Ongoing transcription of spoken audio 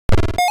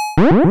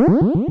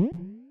Welcome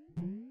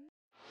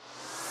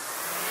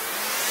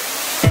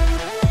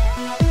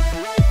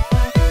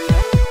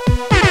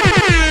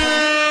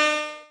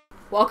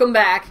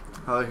back.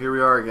 Oh, here we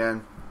are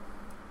again.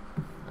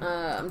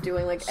 I'm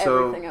doing like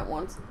everything at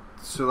once.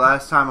 So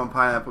last time on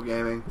Pineapple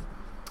Gaming,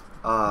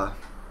 I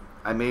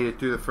made it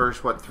through the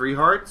first, 3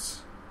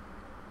 hearts?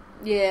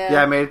 Yeah.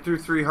 Yeah, I made it through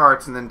 3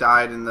 hearts and then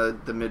died in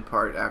the mid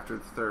part after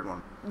the third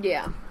one.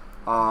 Yeah.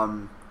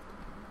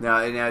 Now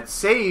it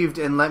saved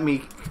and let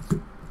me,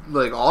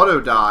 like, auto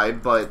die,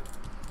 but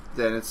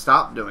then it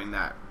stopped doing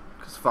that.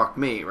 Because fuck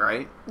me,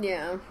 right?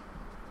 Yeah.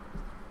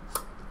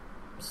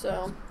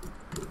 So.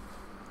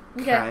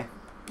 Okay.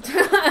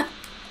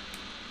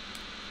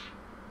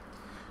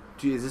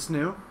 Is this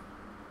new?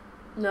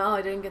 No,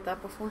 I didn't get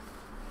that before.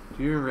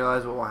 Do you even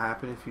realize what will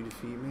happen if you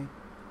defeat me?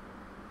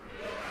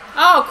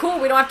 Oh, cool.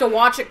 We don't have to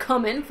watch it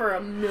come in for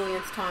a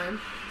millionth time.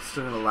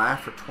 Still gonna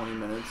laugh for 20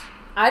 minutes.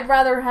 I'd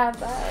rather have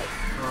that.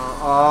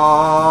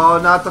 Oh,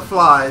 not the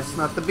flies,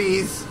 not the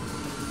bees. I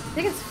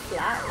think it's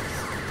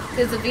flowers.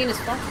 It's a Venus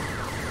fly.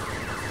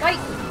 Fight!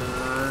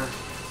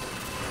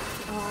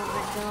 Oh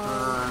my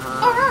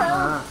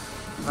god.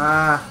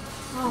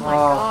 Oh my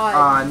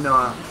god.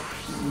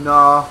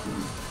 No.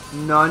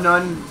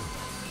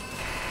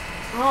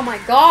 Oh my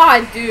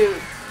god, dude.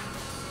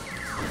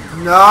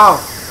 No.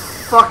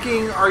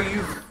 Fucking are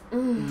you...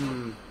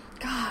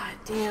 God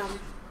damn.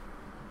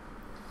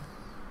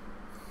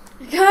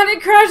 God,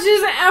 it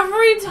crashes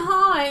every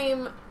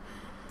time.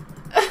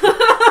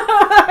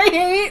 I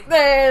hate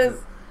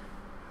this.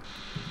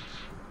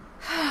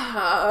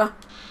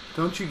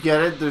 Don't you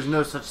get it? There's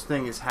no such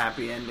thing as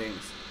happy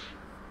endings.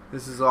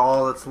 This is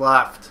all that's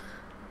left.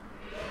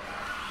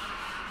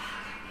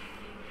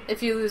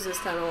 If you lose this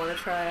time, I want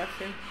to try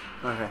after.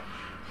 Okay.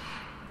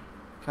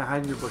 Can I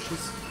hide in your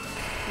bushes?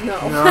 No.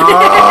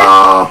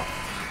 No!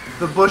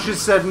 The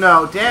bushes said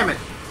no. Damn it.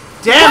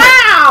 Damn it!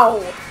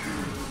 Wow!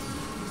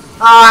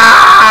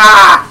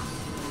 Ah!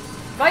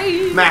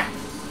 Bye! Meh.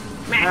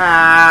 Meh.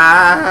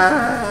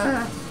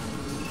 Ah!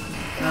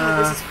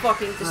 God, this is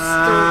fucking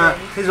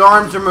disturbing. His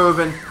arms are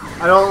moving.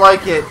 I don't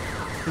like it.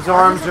 His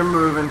arms are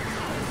moving.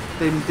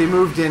 They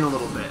moved in a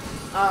little bit.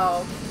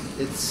 Oh.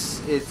 It's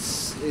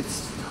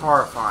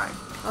horrifying.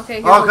 Okay.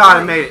 Oh god,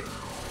 I made it.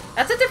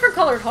 That's a different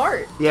colored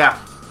heart. Yeah.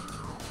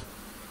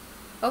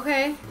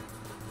 Okay.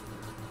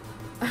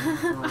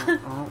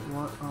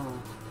 What?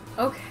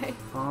 Okay.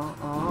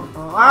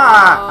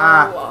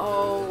 Ah!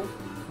 Oh,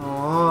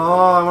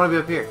 I want to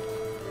be up here.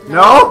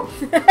 No!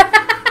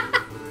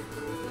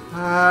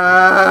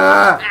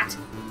 Act.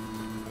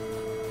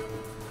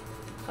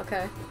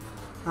 Okay.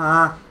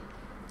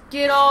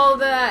 Get all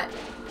that.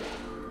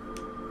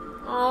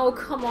 Oh,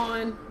 come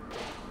on.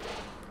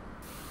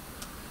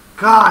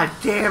 God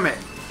damn it.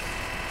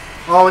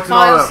 Oh, it's an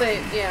auto.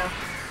 Save, yeah.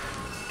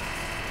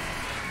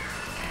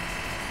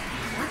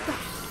 What the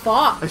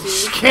fuck, I dude?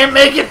 just can't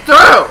make it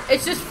through!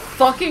 It's just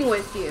fucking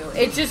with you.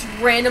 It just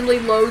randomly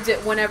loads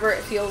it whenever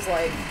it feels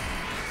like.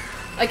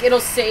 Like,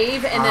 it'll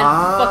save and then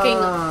fucking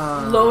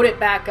load it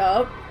back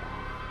up.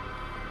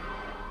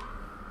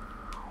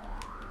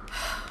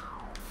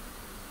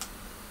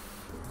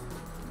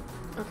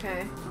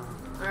 Okay.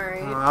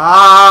 Alright.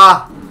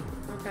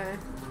 Okay.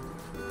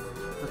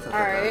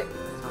 Alright. It's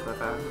not that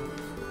bad.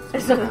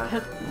 It's not that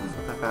bad. It's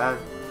not that bad.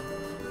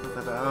 Not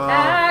that bad. Oh,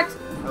 Act!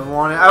 I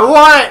want it!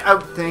 Oh,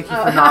 thank you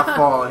for not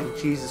falling.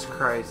 Jesus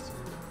Christ.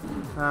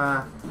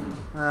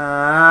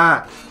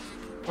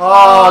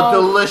 Oh,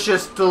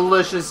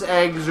 delicious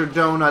eggs or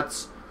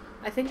donuts.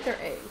 I think they're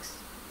eggs.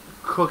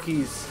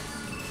 Cookies.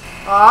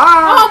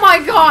 Oh my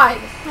god!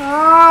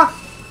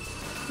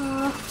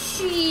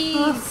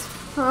 Jeez.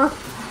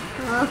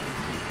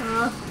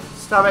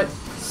 Stop it.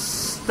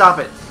 Stop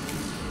it.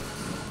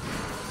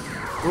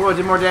 Ooh, I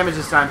did more damage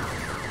this time.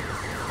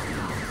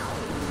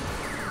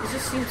 It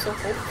just seems so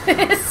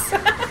hopeless.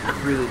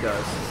 It really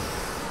does.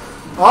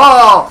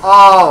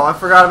 Oh, I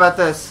forgot about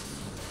this.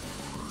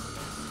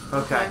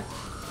 Okay.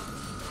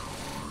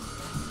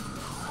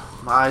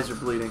 My eyes are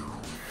bleeding.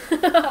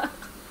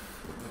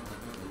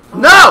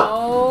 No!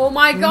 Oh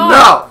my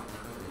god!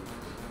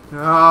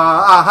 No!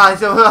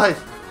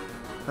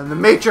 I'm the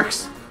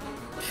Matrix!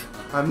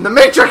 I'm the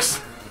Matrix!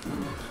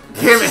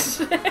 Damn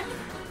it!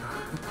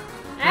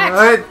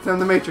 Alright, I'm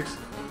the Matrix.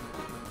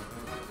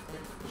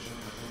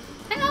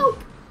 Help!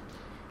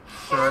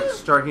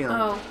 Start healing.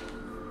 Oh.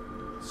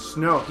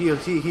 Snow, heal.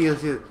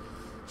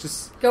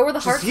 Just go where the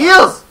heart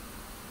heals!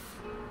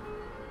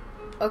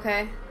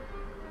 Okay.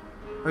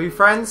 Are you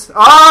friends?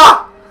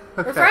 Ah!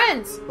 Okay. We're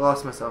friends! I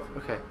lost myself.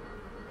 Okay.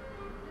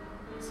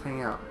 Let's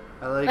hang out.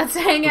 Let's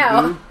hang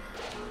out.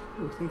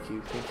 Oh, thank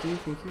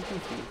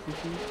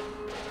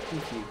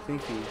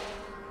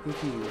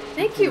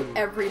you,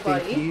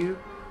 everybody.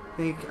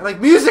 I like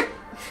music!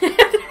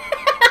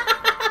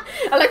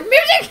 I like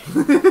music!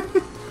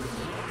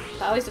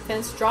 Valley's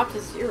defense dropped to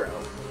 0.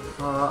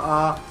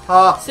 So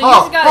you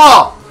just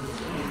gotta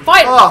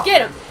fight him!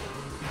 Get him!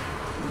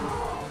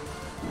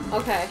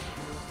 Okay.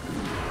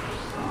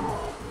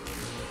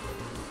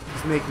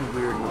 He's making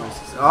weird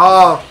noises.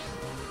 Oh!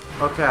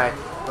 Okay.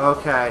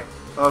 Okay.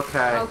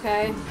 Okay.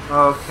 Okay.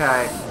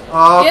 Okay.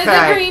 Get the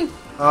Okay. green.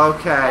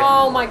 Okay.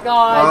 Oh my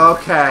god.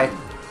 Okay.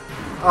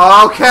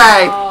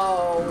 Okay.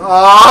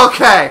 Oh.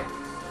 Okay.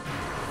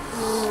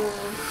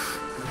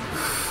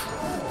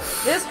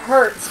 This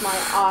hurts my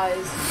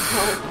eyes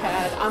so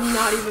bad. I'm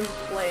not even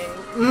playing.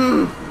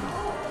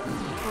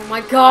 Oh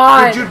my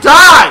god. Did you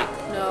die?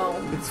 No.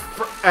 It's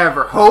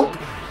forever. Hope.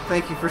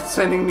 Thank you for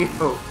sending me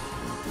hope.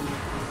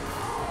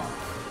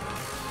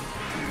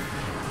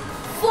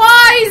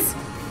 Flies!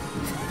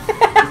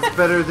 It's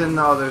better than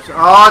the others.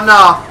 Oh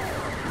no.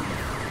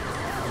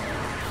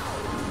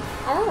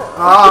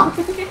 Oh.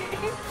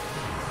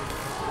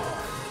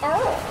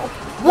 Oh.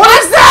 What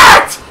is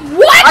that?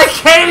 What? I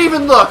can't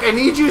even look. I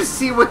need you to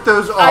see what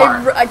those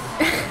are. I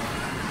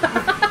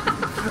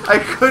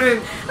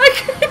couldn't.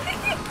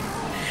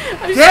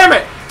 Damn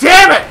it!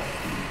 Damn it!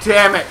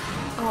 Damn it!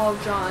 Oh,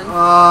 John.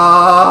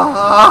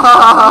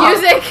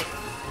 Music!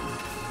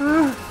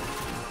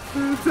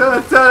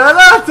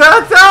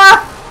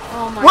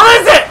 Oh my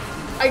What is it?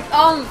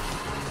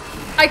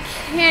 I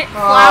can't.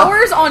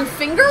 Flowers on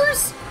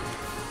fingers?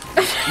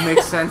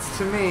 Makes sense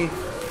to me.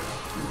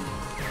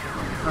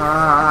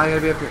 I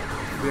gotta be up here.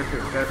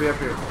 Gotta be up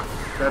here.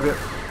 Gotta be up.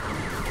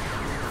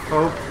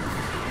 Hope.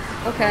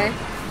 Okay.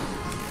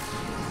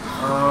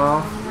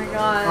 Oh. Oh my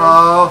god.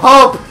 Oh,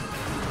 hope!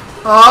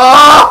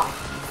 Oh!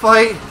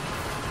 Fight!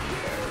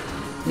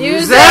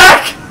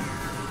 Music!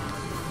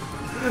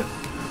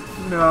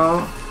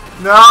 No.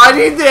 No, I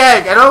need the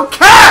egg! I don't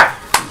care!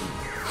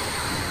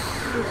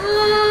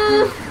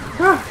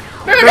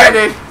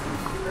 Band-Aid!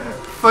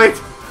 Fight!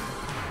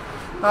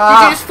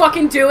 Did you just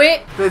fucking do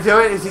it? Did I do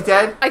it? Is he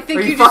dead? I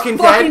think Are you fucking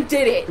just fucking dead?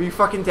 did it. Are you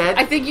fucking dead?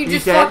 I think you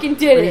just dead? fucking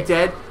did Are you it.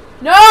 dead?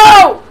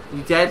 No!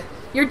 You dead?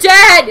 You're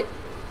dead!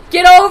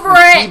 Get over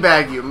it!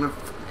 Teabag you. I'm gonna...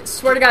 I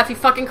swear to God, if he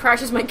fucking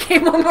crashes my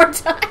game one more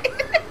time,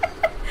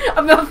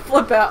 I'm gonna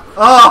flip out.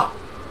 Oh!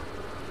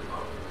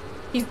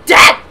 He's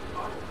dead!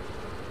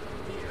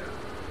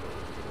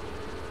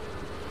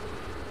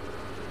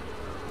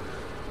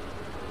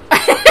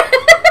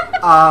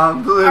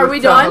 Blue Are we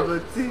done?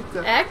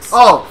 Tabletita. X?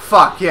 Oh,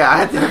 fuck, yeah, I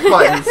had the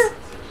buttons.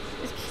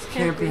 This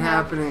Can't be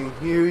happening.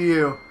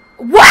 You.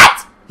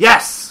 What?!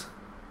 Yes!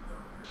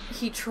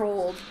 He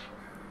trolled.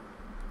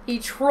 He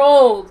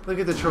trolled. Look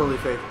at the trolley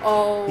face.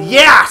 Oh.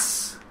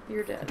 Yes!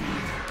 You're dead.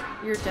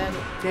 You're dead.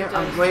 Damn,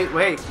 You're dead.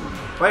 wait,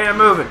 I'm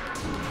moving.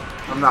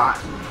 I'm not.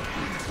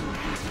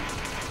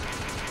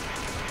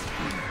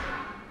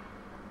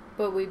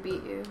 But we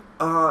beat you.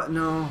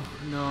 No.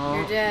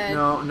 You're dead.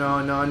 No.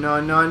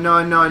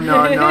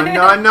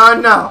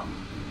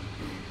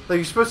 Like,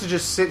 you're supposed to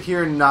just sit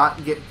here and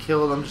not get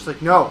killed. I'm just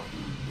like, no.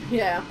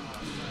 Yeah.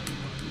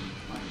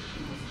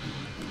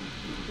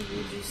 Did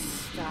you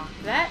just stop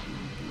that?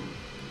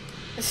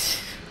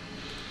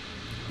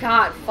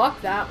 God,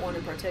 fuck that one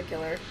in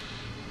particular.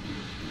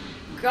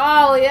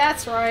 Golly,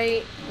 that's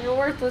right. You're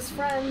worthless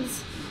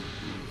friends.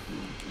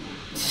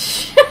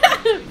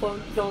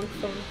 Thunk, thunk,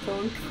 thunk,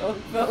 thunk, thunk,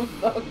 thunk,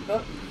 thunk,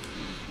 thunk.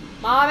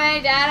 Mommy,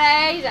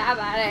 daddy,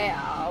 somebody,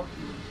 oh.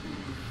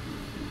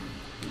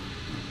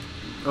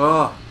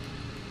 Oh.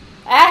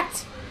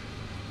 Act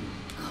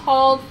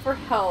called for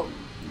help.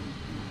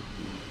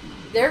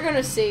 They're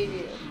gonna save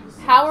you.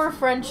 Power of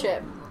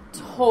friendship.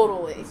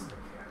 Totally.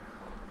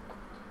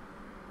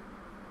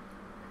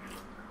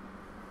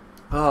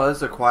 Oh, this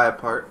is a quiet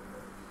part.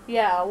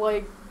 Yeah,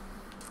 like...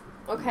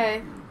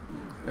 Okay.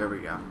 There we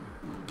go.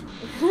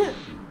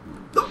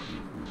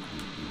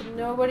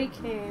 Nobody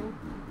came.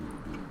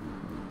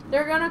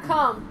 They're gonna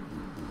come.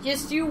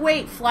 Just you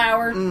wait,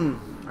 Flower.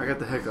 I got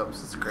the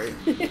hiccups. It's great.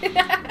 It's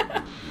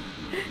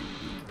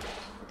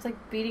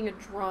like beating a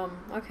drum.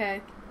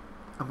 Okay.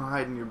 I'm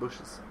hiding in your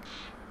bushes.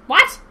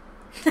 What?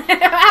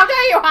 How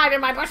dare you hide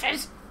in my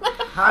bushes?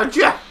 How'd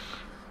you?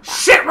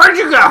 Shit, where'd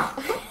you go?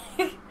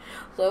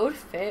 Load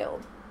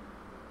failed.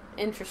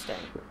 Interesting.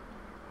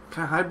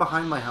 Can I hide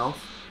behind my health?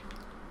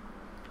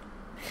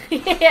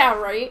 Yeah,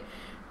 right?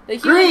 The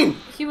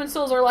human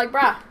souls are like,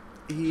 brah.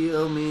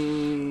 Heal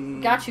me.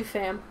 Got you,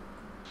 fam.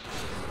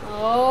 Oh,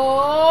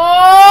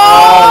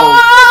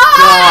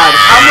 God.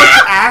 How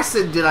much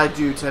acid did I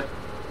do to...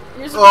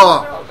 You're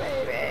supposed to know,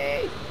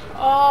 baby.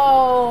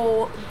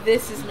 Oh,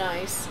 this is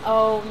nice.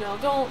 Oh, no.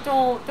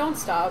 Don't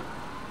stop.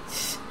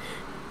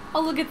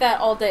 I'll look at that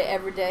all day,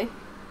 every day.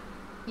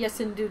 Yes,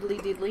 and doodly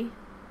diddly.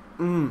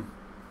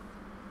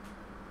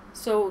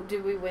 So,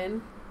 did we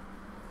win?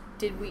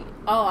 Did we...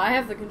 Oh, I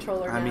have the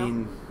controller now. I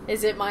mean...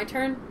 Is it my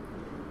turn?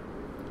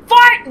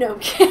 Fart! No, I'm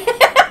kidding.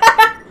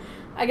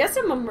 I guess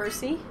I'm a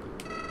Mercy.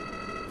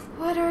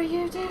 What are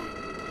you doing?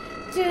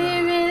 Do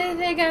you really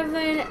think I've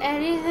learned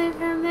anything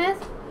from this?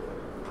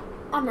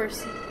 A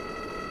Mercy.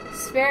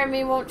 Sparing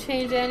me won't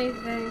change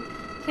anything.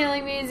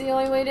 Killing me is the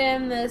only way to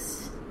end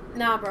this.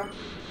 Nah, bro.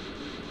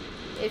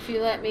 If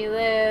you let me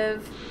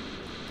live,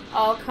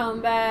 I'll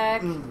come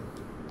back.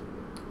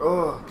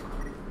 Oh.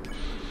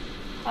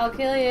 I'll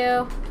kill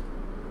you.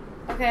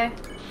 Okay.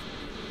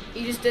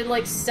 You just did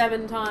like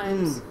 7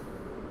 times.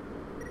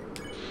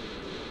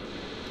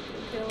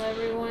 Kill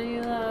everyone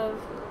you love.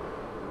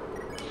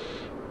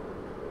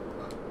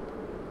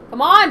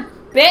 Come on,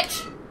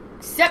 bitch!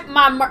 Accept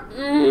my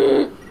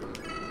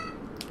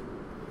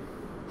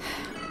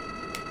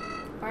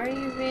Why are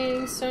you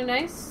being so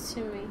nice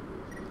to me?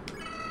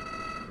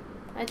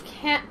 I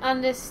can't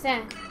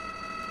understand.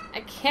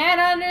 I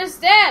can't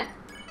understand!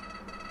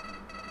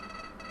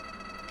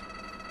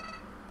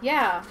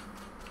 Yeah.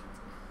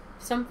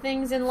 Some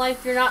things in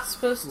life you're not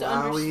supposed to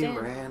understand.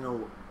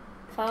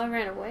 Flower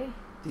ran away.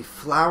 The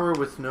flower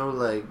with no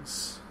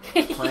legs.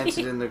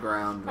 Planted in the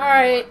ground.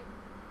 Alright.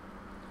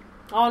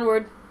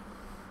 Onward.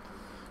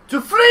 To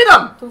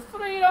freedom! To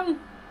freedom!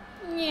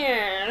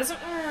 Yes.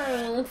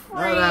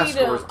 Freedom.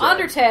 Ascore's dead.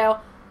 Undertale.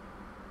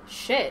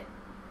 Shit.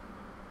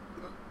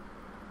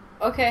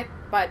 Okay.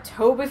 By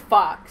Toby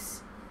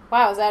Fox.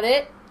 Wow, is that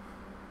it?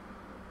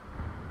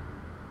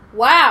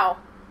 Wow.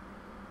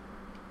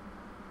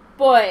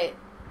 Boy.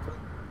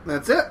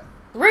 That's it.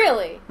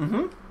 Really?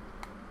 Mm-hmm.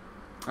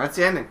 That's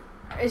the ending.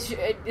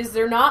 Is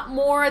there not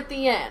more at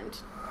the end?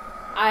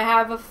 I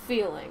have a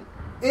feeling.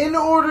 In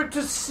order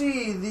to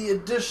see the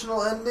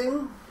additional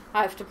ending,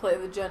 I have to play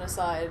the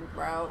genocide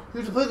route. you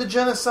have to play the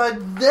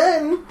genocide.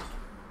 Then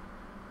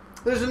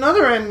there's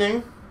another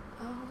ending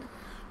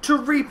to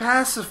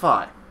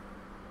repacify.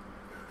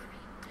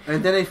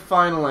 And then a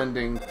final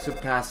ending to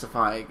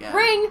pacify again.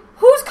 Ring!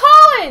 Who's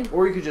calling?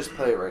 Or you could just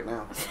play it right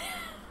now.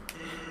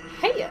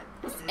 Hey,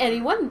 is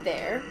anyone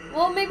there?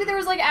 Well, maybe there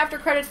was like after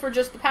credits for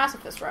just the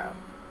pacifist route.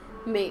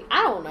 Me,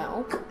 I don't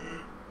know.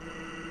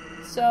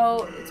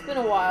 So, it's been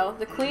a while.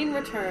 The Queen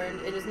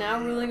returned and is now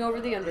ruling over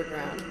the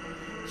underground.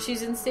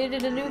 She's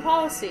instated a new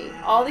policy.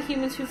 All the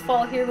humans who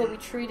fall here will be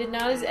treated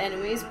not as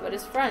enemies, but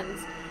as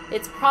friends.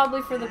 It's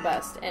probably for the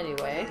best,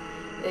 anyway.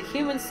 The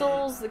human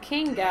souls the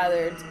king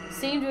gathered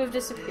seem to have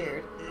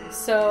disappeared.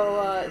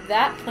 So,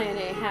 that plan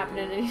ain't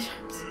happening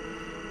anytime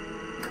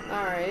soon.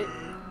 Alright.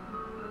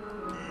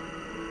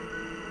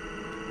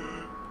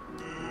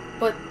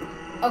 But,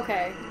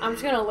 okay, I'm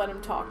just gonna let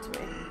him talk to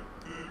me.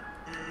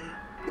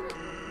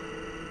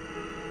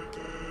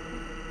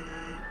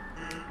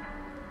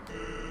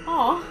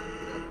 Aw.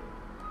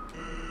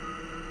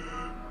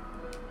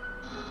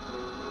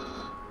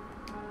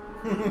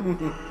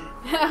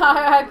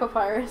 Hi,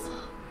 Papyrus.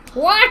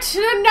 What?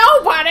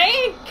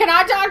 Nobody? Can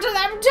I talk to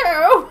them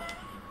too?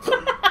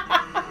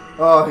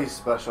 Oh, he's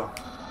special.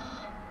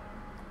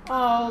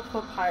 Oh,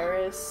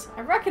 Papyrus.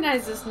 I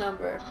recognize this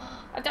number.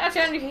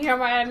 Attention,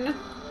 human.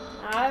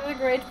 I'm the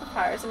great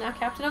Papyrus and now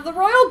captain of the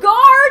Royal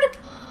Guard!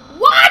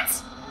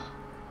 What?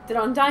 Did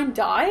Undyne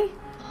die?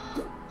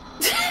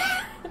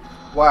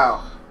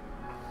 Wow.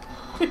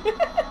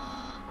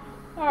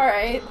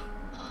 Alright.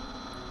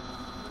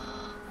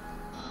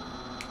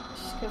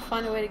 She's gonna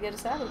find a way to get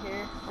us out of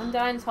here.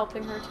 Undyne's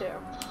helping her too.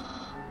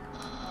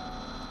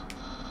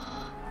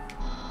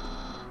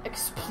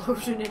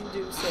 Explosion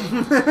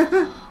inducing.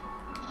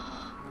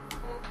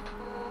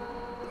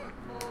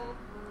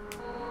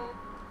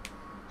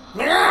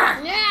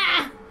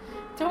 Yeah!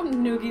 Don't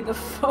noogie the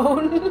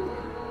phone.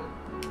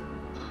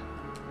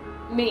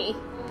 Me.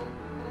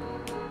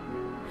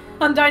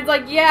 Undyne's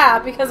like, yeah,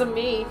 because of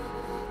me.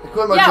 I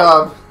quit my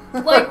job.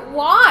 Like,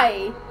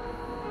 why?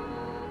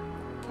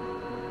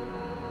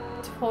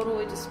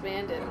 Totally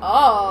disbanded.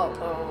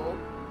 Oh.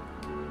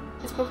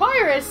 It's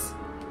Papyrus.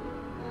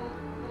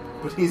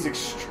 But he's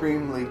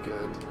extremely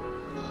good.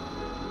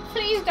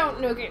 Please don't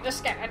noogie the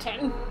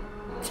skeleton.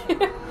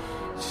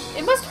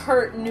 It must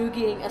hurt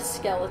noogieing a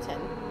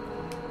skeleton.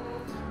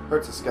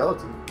 Hurts a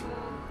skeleton.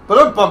 But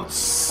I'm bumped.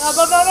 I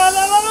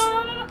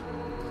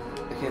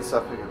can't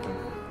stop thinking of him.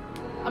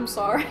 I'm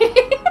sorry.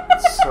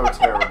 It's so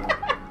terrible.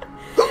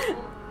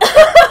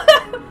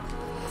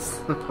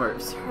 I'm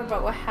sorry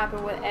about what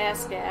happened with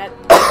Ascat.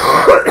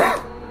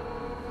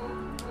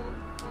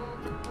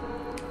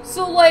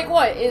 So, like,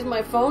 what? Is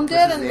my phone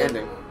dead? This is the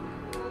ending.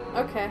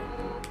 Okay.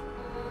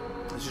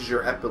 This is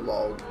your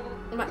epilogue.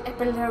 My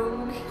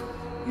epilogue.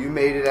 You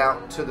made it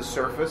out to the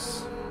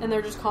surface. And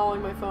they're just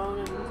calling my phone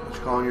and...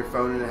 Just calling your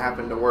phone and it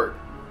happened to work.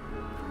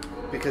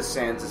 Because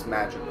Sans is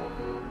magical.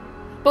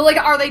 But, like,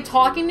 are they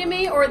talking to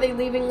me or are they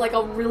leaving, like,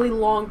 a really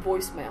long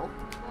voicemail?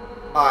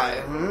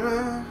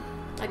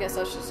 I guess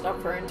that's just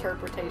up for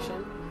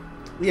interpretation.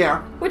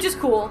 Yeah. Which is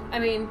cool. I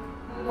mean,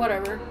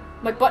 whatever.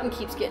 My button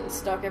keeps getting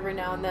stuck every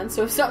now and then,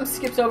 so if something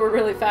skips over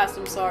really fast,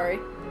 I'm sorry.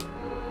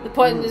 The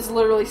button is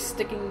literally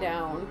sticking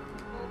down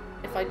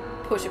if I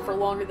push it for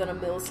longer than a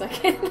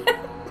millisecond.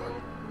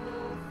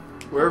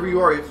 Wherever you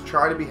are, you have to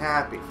try to be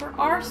happy. For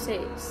our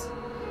sakes.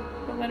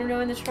 No matter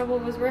knowing the trouble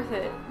was worth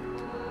it.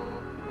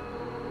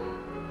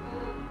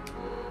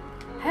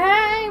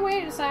 Hey,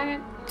 wait a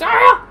second.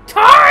 Taria!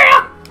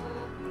 Taria!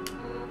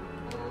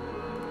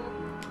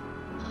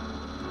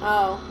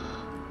 Oh.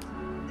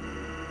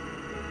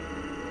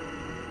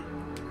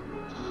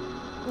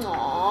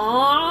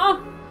 Aww.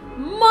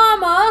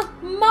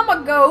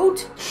 Mama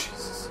goat.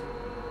 Jesus.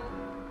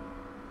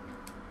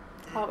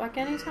 Call back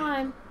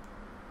anytime.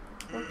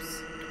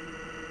 Oops.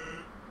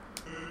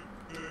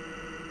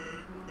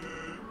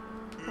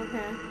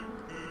 Okay.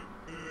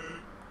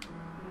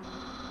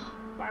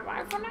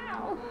 Bye-bye for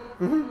now.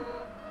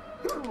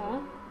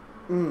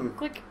 Aww.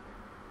 Click.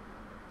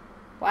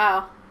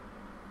 Wow.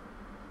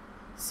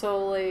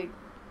 So, like...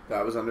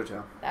 That was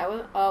Undertale. That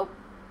was... Oh.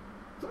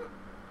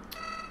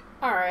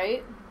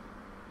 Alright.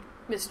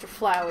 Mr.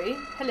 Flowey.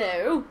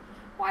 Hello.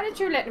 Why did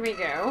you let me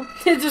go?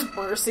 It's just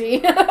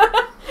Mercy.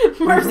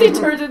 Mercy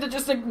turns into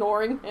just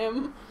ignoring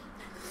him.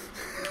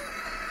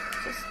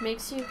 Just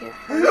makes you get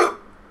hurt.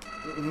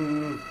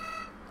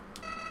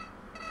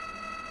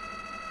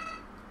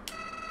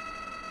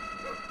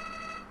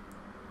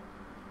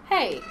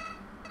 Hey.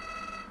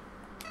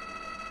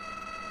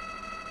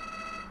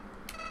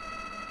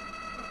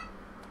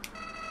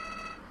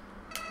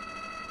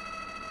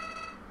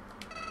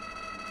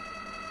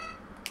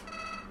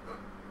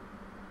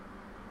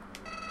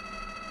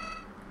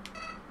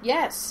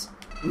 Yes.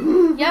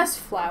 Yes,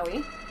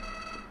 Flowey.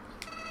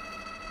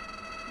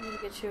 I'm gonna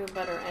get you a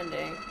better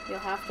ending. You'll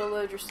have to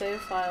load your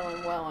save file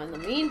and well, in the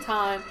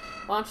meantime,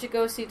 why don't you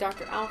go see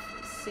Dr.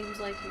 Alpha? Seems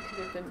like you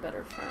could have been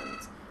better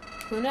friends.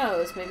 Who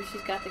knows? Maybe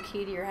she's got the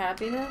key to your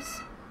happiness?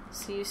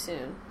 See you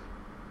soon.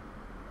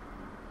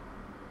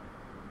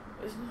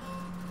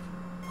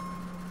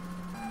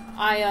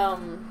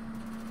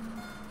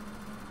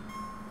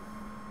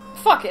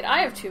 Fuck it,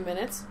 I have 2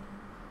 minutes.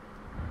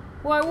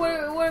 What,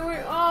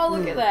 oh,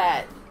 look at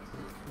that.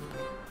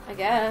 I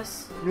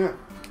guess. Yeah.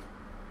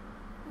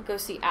 Go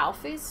see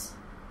Alfie's?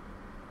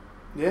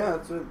 Yeah,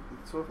 that's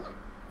what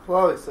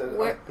Chloe said.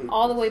 Where,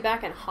 all the way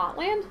back in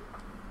Hotland?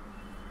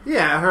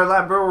 Yeah, her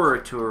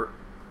laboratory.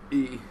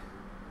 I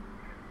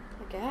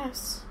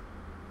guess.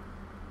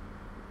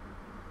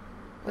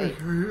 Wait,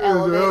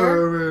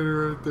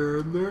 elevator right there,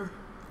 in there?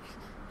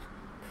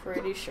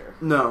 Pretty sure.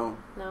 No.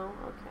 No?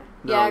 Okay.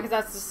 No. Yeah, because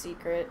that's the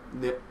secret.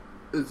 Yeah,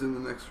 it's in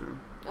the next room.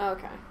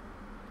 Okay.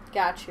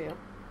 Got you.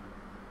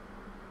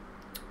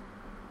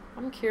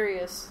 I'm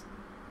curious.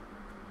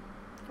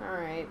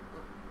 Alright.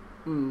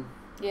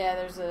 Yeah,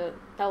 there's an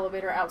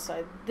elevator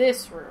outside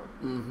this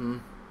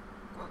room.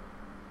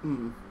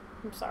 I'm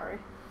sorry.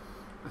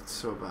 That's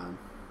so bad.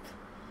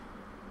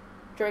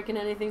 Drinking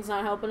anything's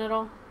not helping at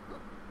all?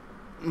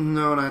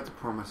 No, and I have to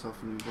pour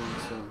myself a new drink,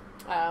 so...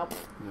 Oh.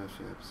 Yeah,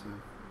 she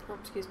episode. Oh,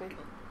 excuse me.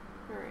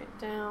 Alright,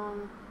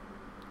 down.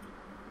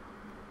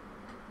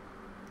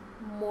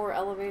 More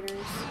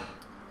elevators.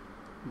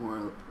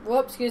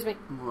 Whoop, excuse me.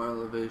 More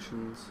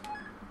elevations.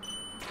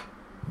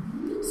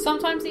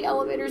 Sometimes the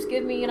elevators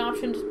give me an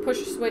option to push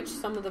a switch,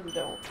 some of them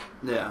don't.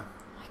 Yeah.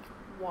 Like,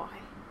 why?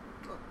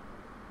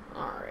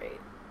 Alright.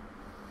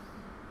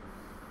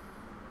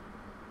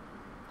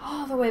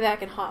 All the way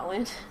back in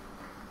Hotland.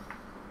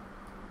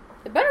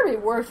 It better be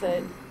worth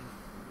it.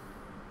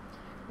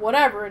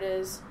 Whatever it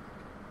is.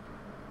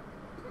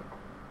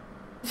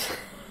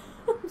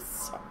 I'm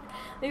sorry.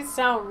 These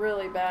sound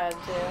really bad,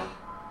 too.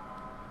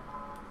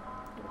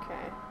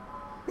 Okay.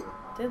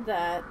 Did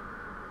that.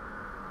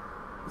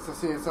 So,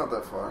 see, it's not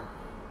that far.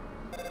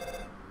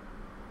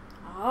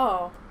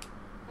 Oh.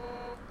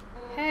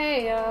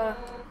 Hey,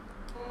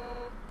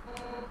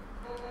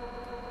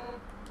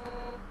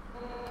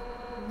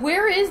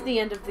 where is the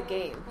end of the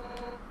game?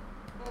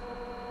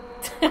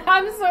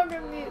 I'm so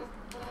confused.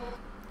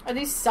 Are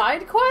these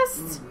side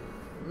quests?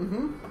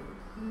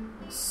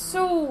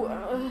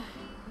 So,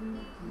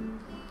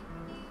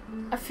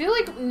 I feel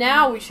like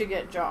now we should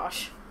get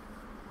Josh.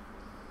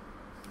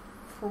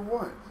 For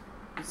what?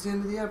 It's the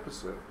end of the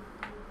episode.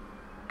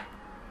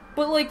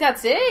 But, like,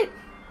 that's it?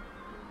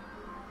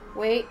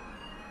 Wait.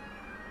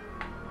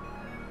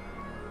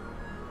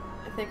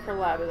 I think her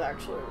lab is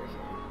actually over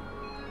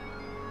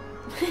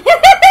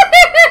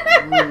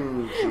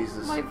here.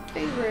 Jesus. My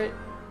favorite.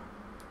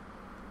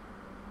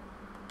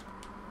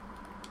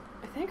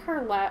 I think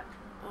her lab...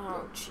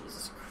 Oh,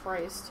 Jesus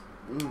Christ.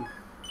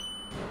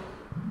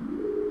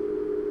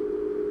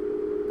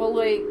 But,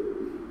 like...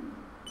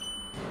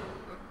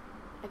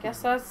 I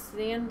guess that's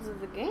the end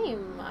of the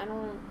game. I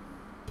don't...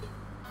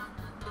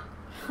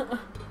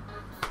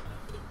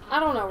 I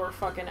don't know where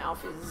fucking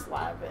Alfie's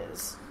lab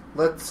is.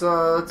 Let's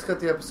cut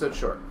the episode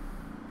short.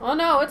 Oh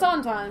no, it's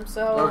on time,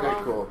 so... Okay,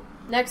 cool.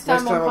 Next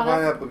time on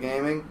Pineapple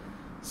Gaming,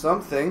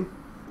 something...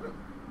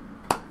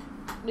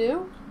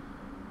 New?